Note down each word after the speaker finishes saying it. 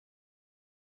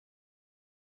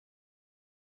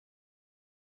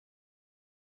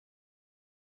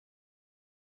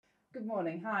Good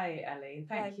morning. Hi, Ellie.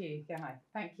 Thank Hi. you. Yeah, hi.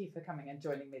 Thank you for coming and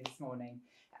joining me this morning,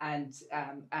 and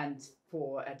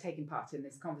for taking part in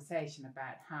this conversation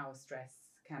about how stress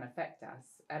can affect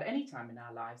us at any time in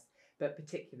our lives, but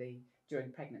particularly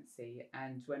during pregnancy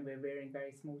and when we're rearing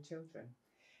very small children.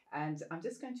 And I'm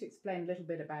just going to explain a little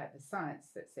bit about the science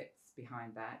that sits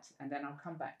behind that, and then I'll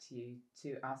come back to you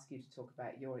to ask you to talk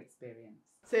about your experience.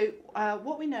 So,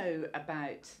 what we know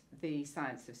about the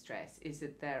science of stress is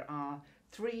that there are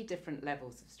three different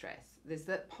levels of stress. There's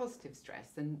the positive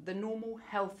stress, and the normal,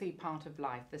 healthy part of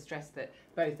life, the stress that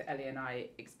both Ellie and I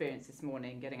experienced this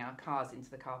morning, getting our cars into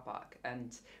the car park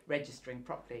and registering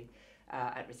properly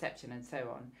at reception and so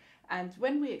on. And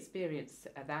when we experience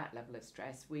that level of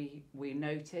stress, we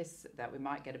notice that we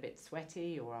might get a bit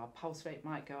sweaty, or our pulse rate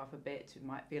might go up a bit, we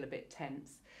might feel a bit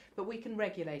tense, but we can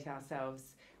regulate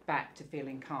ourselves back to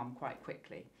feeling calm quite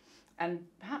quickly. And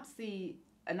perhaps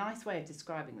a nice way of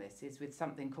describing this is with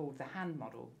something called the hand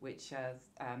model, which a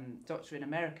doctor in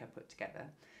America put together,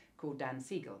 called Dan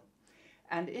Siegel.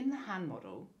 And in the hand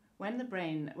model, when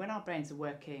our brains are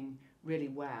working really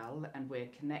well and we're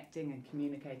connecting and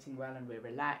communicating well and we're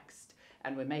relaxed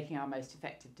and we're making our most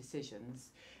effective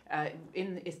decisions,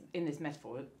 in this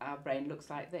metaphor, our brain looks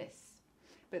like this.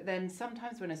 But then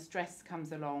sometimes when a stress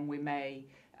comes along, we may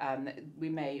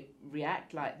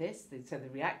react like this. So the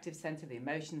reactive centre, the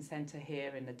emotion centre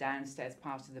here in the downstairs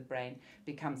part of the brain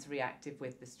becomes reactive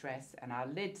with the stress, and our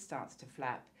lid starts to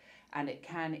flap, and it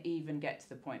can even get to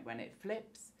the point when it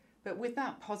flips. But with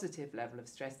that positive level of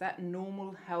stress, that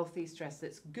normal, healthy stress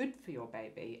that's good for your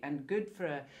baby and good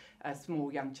for a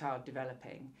small young child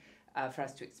developing, for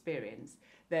us to experience,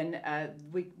 then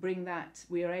we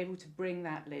are able to bring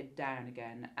that lid down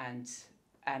again and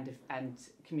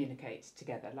communicate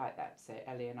together like that. So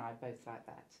Ellie and I both like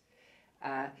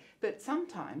that. But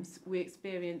sometimes we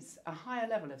experience a higher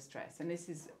level of stress, and this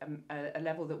is a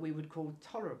level that we would call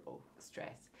tolerable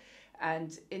stress.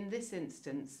 And in this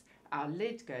instance, our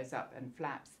lid goes up and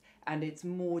flaps, and it's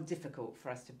more difficult for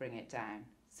us to bring it down.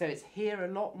 So it's here a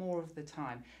lot more of the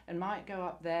time, and might go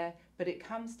up there, but it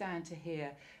comes down to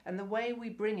here. And the way we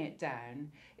bring it down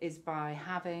is by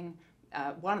having,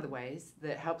 one of the ways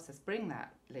that helps us bring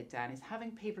that lid down is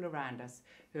having people around us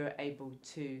who are able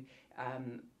to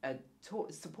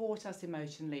support us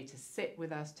emotionally, to sit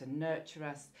with us, to nurture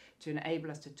us, to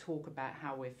enable us to talk about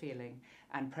how we're feeling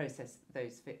and process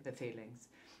the feelings.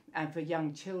 And for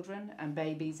young children and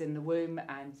babies in the womb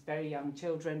and very young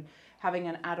children, having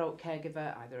an adult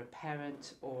caregiver, either a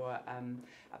parent or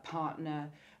a partner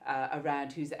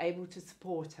around who's able to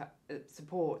support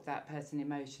that person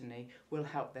emotionally will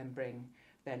help them bring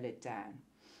their lid down.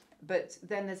 But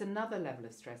then there's another level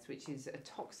of stress, which is a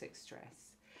toxic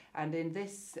stress. And in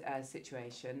this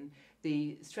situation,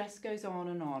 the stress goes on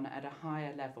and on at a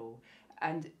higher level.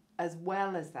 And as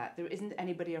well as that, there isn't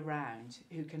anybody around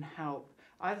who can help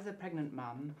either the pregnant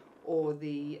mum or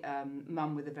the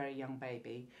mum with a very young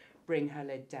baby bring her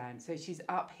lid down. So she's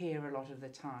up here a lot of the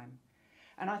time.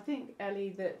 And I think,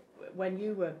 Ellie, that when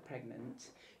you were pregnant,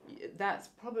 that's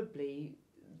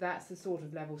the sort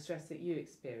of level of stress that you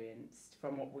experienced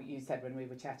from what you said when we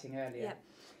were chatting earlier. Yeah.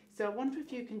 So I wonder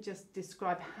if you can just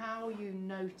describe how you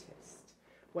noticed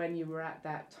when you were at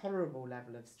that tolerable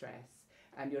level of stress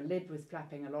and your lid was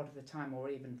flapping a lot of the time or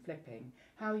even flipping,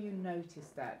 how you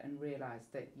noticed that and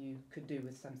realised that you could do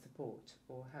with some support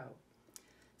or help.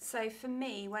 So for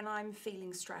me, when I'm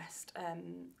feeling stressed,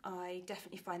 I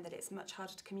definitely find that it's much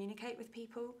harder to communicate with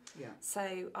people. Yeah.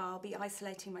 So I'll be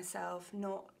isolating myself,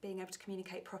 not being able to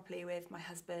communicate properly with my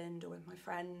husband or with my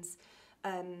friends.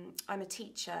 I'm a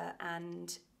teacher,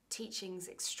 and teaching's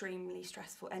extremely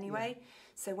stressful anyway. Yeah.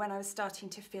 So when I was starting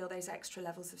to feel those extra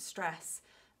levels of stress,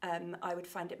 I would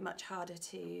find it much harder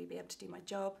to be able to do my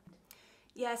job.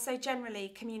 Yeah, so generally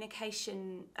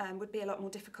communication would be a lot more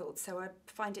difficult. So I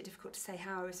find it difficult to say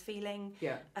how I was feeling,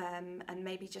 Yeah. And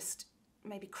maybe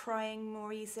crying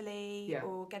more easily, Yeah.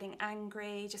 or getting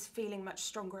angry, just feeling much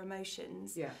stronger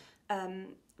emotions. Yeah.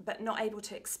 But not able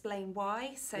to explain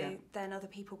why. So Yeah. then other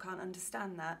people can't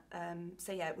understand that.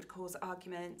 So yeah, it would cause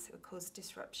arguments. It would cause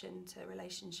disruption to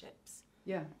relationships.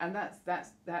 Yeah, and that's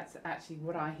actually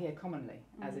what I hear commonly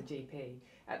as a GP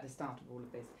at the start of all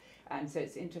of this. And so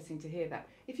it's interesting to hear that.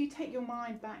 If you take your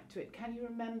mind back to it, can you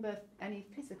remember any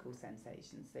physical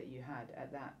sensations that you had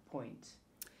at that point?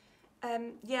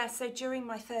 Yeah, so during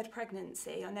my third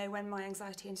pregnancy, I know when my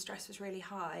anxiety and stress was really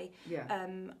high, Yeah.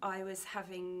 I was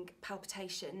having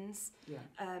palpitations. Yeah.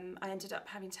 I ended up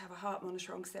having to have a heart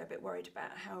monitor on because they were a bit worried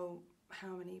about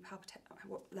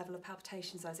what level of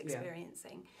palpitations I was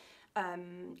experiencing.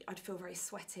 I'd feel very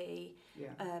sweaty,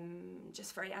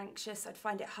 just very anxious. I'd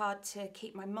find it hard to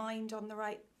keep my mind on the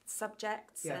right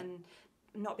subjects and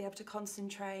not be able to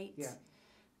concentrate.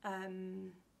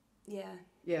 And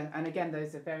again,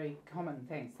 those are very common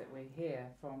things that we hear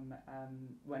from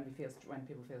when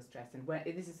people feel stressed, and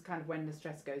this is kind of when the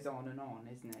stress goes on,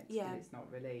 isn't it? Yeah. And it's not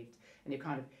relieved, and you're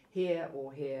kind of here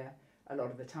a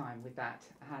lot of the time with that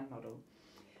hand model.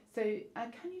 So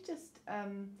can you just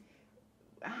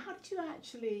how did you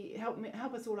actually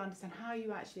help us all understand how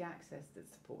you actually accessed the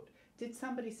support? Did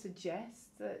somebody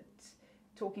suggest that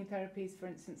talking therapies, for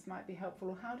instance, might be helpful,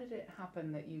 or how did it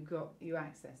happen that you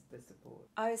accessed the support?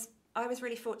 I was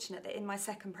really fortunate that in my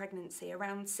second pregnancy,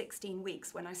 around 16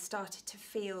 weeks, when I started to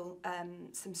feel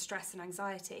some stress and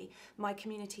anxiety, my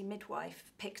community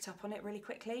midwife picked up on it really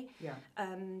quickly. Yeah.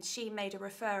 She made a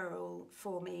referral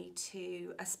for me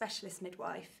to a specialist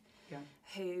midwife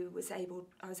who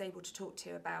I was able to talk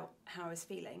to about how I was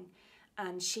feeling,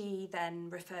 and she then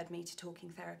referred me to Talking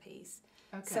Therapies.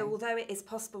 Okay. So although it is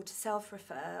possible to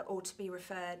self-refer or to be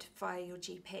referred via your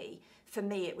GP, for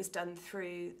me it was done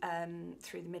through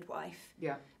the midwife.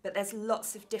 Yeah. But there's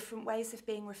lots of different ways of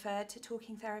being referred to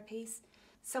Talking Therapies.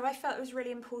 So I felt it was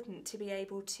really important to be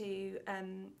able to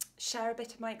share a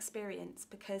bit of my experience,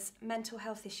 because mental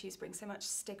health issues bring so much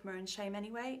stigma and shame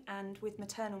anyway, and with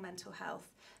maternal mental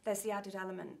health there's the added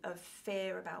element of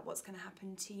fear about what's going to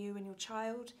happen to you and your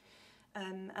child.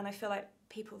 And I feel like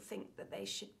people think that they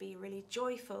should be really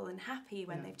joyful and happy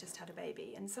when they've just had a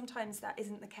baby, and sometimes that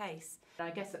isn't the case. I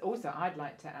guess also I'd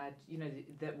like to add,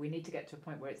 that we need to get to a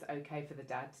point where it's okay for the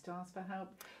dads to ask for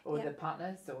help, or the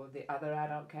partners, or the other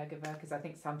adult caregiver, because I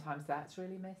think sometimes that's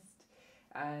really missed.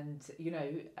 And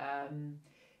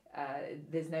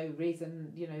there's no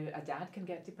reason, a dad can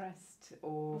get depressed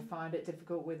or find it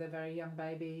difficult with a very young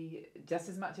baby just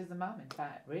as much as the mum, in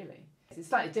fact, really. It's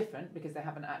slightly different because they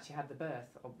haven't actually had the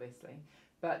birth, obviously,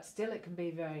 but still it can be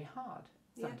very hard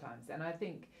sometimes. And I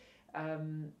think,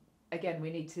 again, we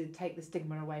need to take the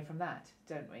stigma away from that,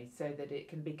 don't we? So that it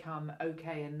can become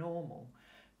okay and normal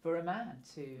for a man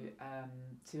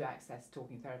to access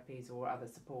talking therapies or other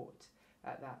support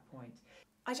at that point.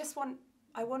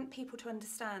 I want people to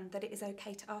understand that it is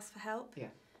okay to ask for help,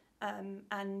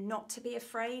 and not to be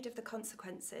afraid of the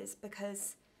consequences,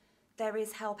 because there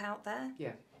is help out there.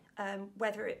 Yeah.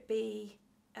 Whether it be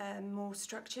more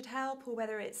structured help, or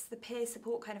whether it's the peer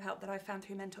support kind of help that I found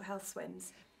through mental health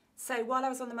swims. So while I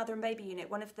was on the mother and baby unit,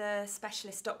 one of the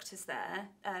specialist doctors there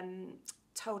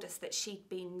told us that she'd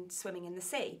been swimming in the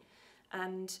sea,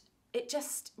 and it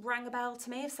just rang a bell to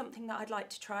me of something that I'd like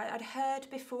to try. I'd heard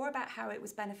before about how it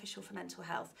was beneficial for mental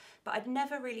health, but I'd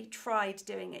never really tried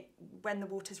doing it when the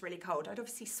water's really cold. I'd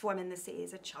obviously swum in the sea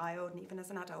as a child and even as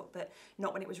an adult, but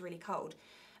not when it was really cold.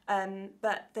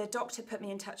 But the doctor put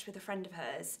me in touch with a friend of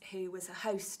hers who was a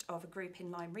host of a group in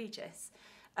Lyme Regis.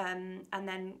 And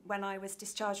then when I was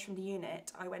discharged from the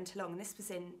unit, I went along, and this was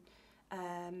in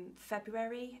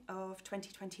February of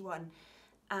 2021.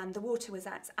 And the water was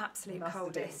at its absolute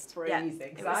coldest.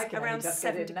 Freezing, it was around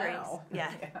 7 degrees.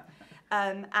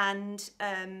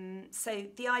 So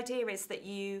the idea is that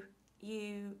you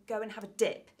go and have a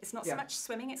dip. It's not so much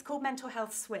swimming. It's called Mental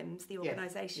Health Swims, the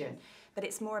organisation, but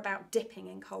it's more about dipping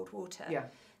in cold water. Yeah.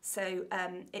 So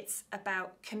it's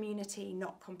about community,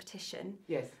 not competition.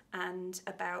 Yes. And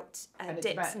about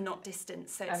dips, not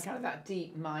distance. So it's kind of that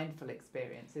deep, mindful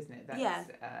experience, isn't it?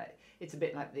 It's a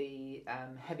bit like the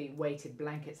heavy weighted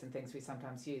blankets and things we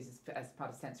sometimes use as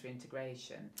part of sensory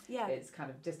integration. Yeah. It's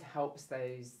kind of just helps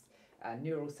those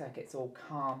neural circuits all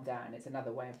calm down. It's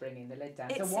another way of bringing the lid down.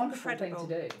 It's a wonderful thing to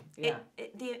do. Yeah.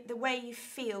 The way you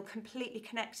feel completely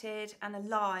connected and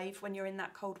alive when you're in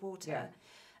that cold water. Yeah.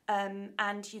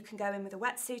 And you can go in with a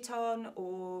wetsuit on,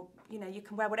 or you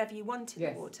can wear whatever you want in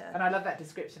the water. And I love that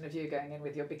description of you going in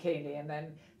with your bikini and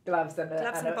then gloves and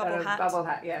a bubble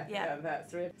hat. Yeah,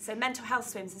 that's really. So mental health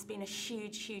swims has been a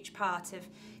huge part of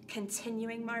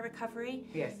continuing my recovery.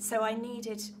 Yes. So I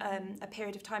needed a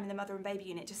period of time in the mother and baby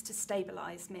unit just to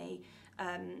stabilise me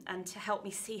and to help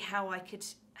me see how I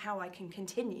can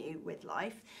continue with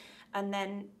life, and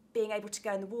then being able to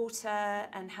go in the water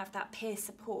and have that peer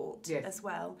support as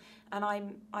well. And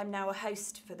I'm now a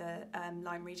host for the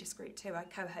Lyme Regis group too. I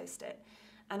co-host it,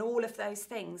 and all of those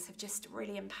things have just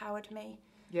really empowered me.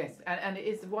 Yes, and it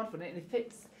is wonderful, and it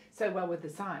fits so well with the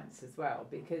science as well,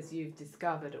 because you've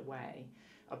discovered a way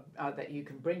that you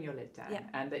can bring your lid down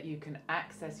and that you can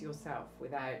access yourself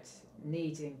without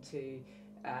needing to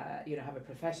have a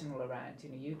professional around.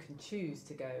 You can choose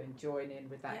to go and join in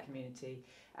with that community,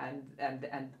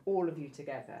 and all of you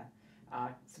together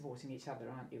are supporting each other,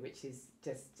 aren't you? Which is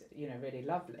just, really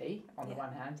lovely on the Yeah.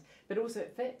 one hand, but also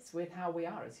it fits with how we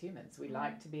are as humans. We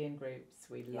like to be in groups,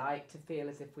 we like to feel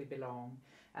as if we belong,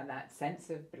 and that sense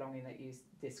of belonging that you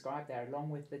described there, along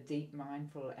with the deep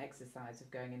mindful exercise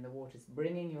of going in the waters,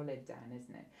 bringing your lid down,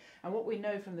 isn't it? And what we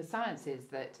know from the science is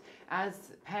that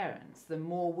as parents, the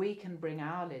more we can bring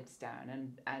our lids down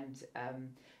and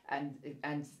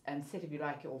sit, if you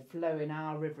like, or flow in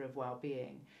our river of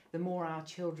well-being, the more our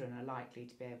children are likely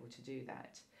to be able to do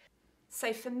that.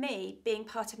 So for me, being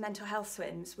part of Mental Health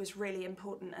Swims was really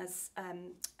important as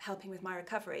helping with my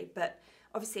recovery, but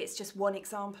obviously it's just one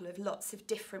example of lots of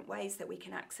different ways that we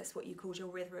can access what you called your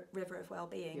river of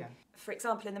well-being. Yeah. For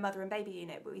example, in the mother and baby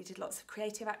unit, we did lots of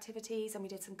creative activities and we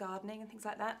did some gardening and things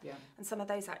like that. Yeah. And some of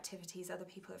those activities other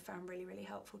people have found really, really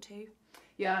helpful too.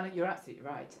 Yeah, you're absolutely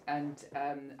right. And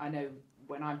I know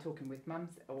when I'm talking with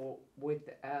mums or with,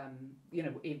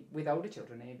 with older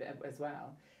children as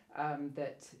well,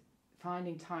 that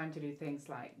finding time to do things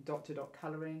like dot-to-dot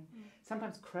colouring,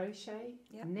 sometimes crochet,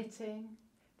 knitting,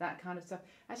 that kind of stuff.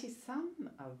 Actually, some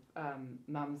of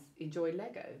mums enjoy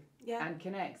Lego and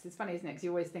connects. It's funny, isn't it? Because you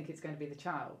always think it's going to be the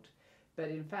child. But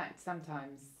in fact,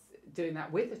 sometimes doing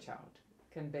that with the child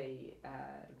can be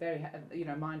very,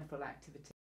 mindful activity.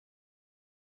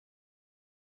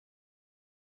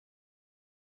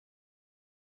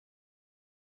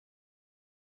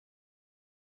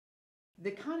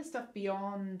 The kind of stuff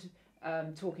beyond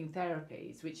talking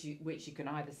therapies, which you can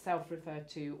either self-refer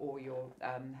to or your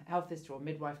health visitor or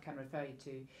midwife can refer you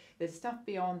to, there's stuff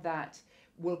beyond that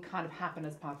will kind of happen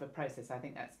as part of a process. I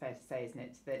think that's fair to say, isn't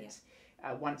it?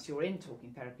 That once you're in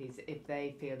talking therapies, if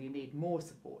they feel you need more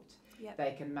support,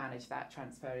 they can manage that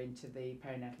transfer into the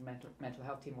perinatal mental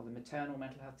health team or the maternal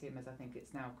mental health team, as I think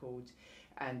it's now called,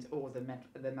 or the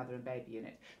mother and baby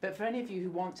unit. But for any of you who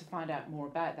want to find out more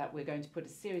about that, we're going to put a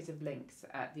series of links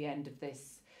at the end of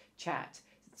this chat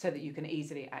so that you can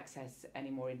easily access any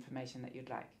more information that you'd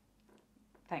like.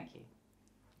 Thank you.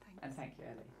 Thanks. And thank you,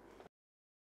 Ellie.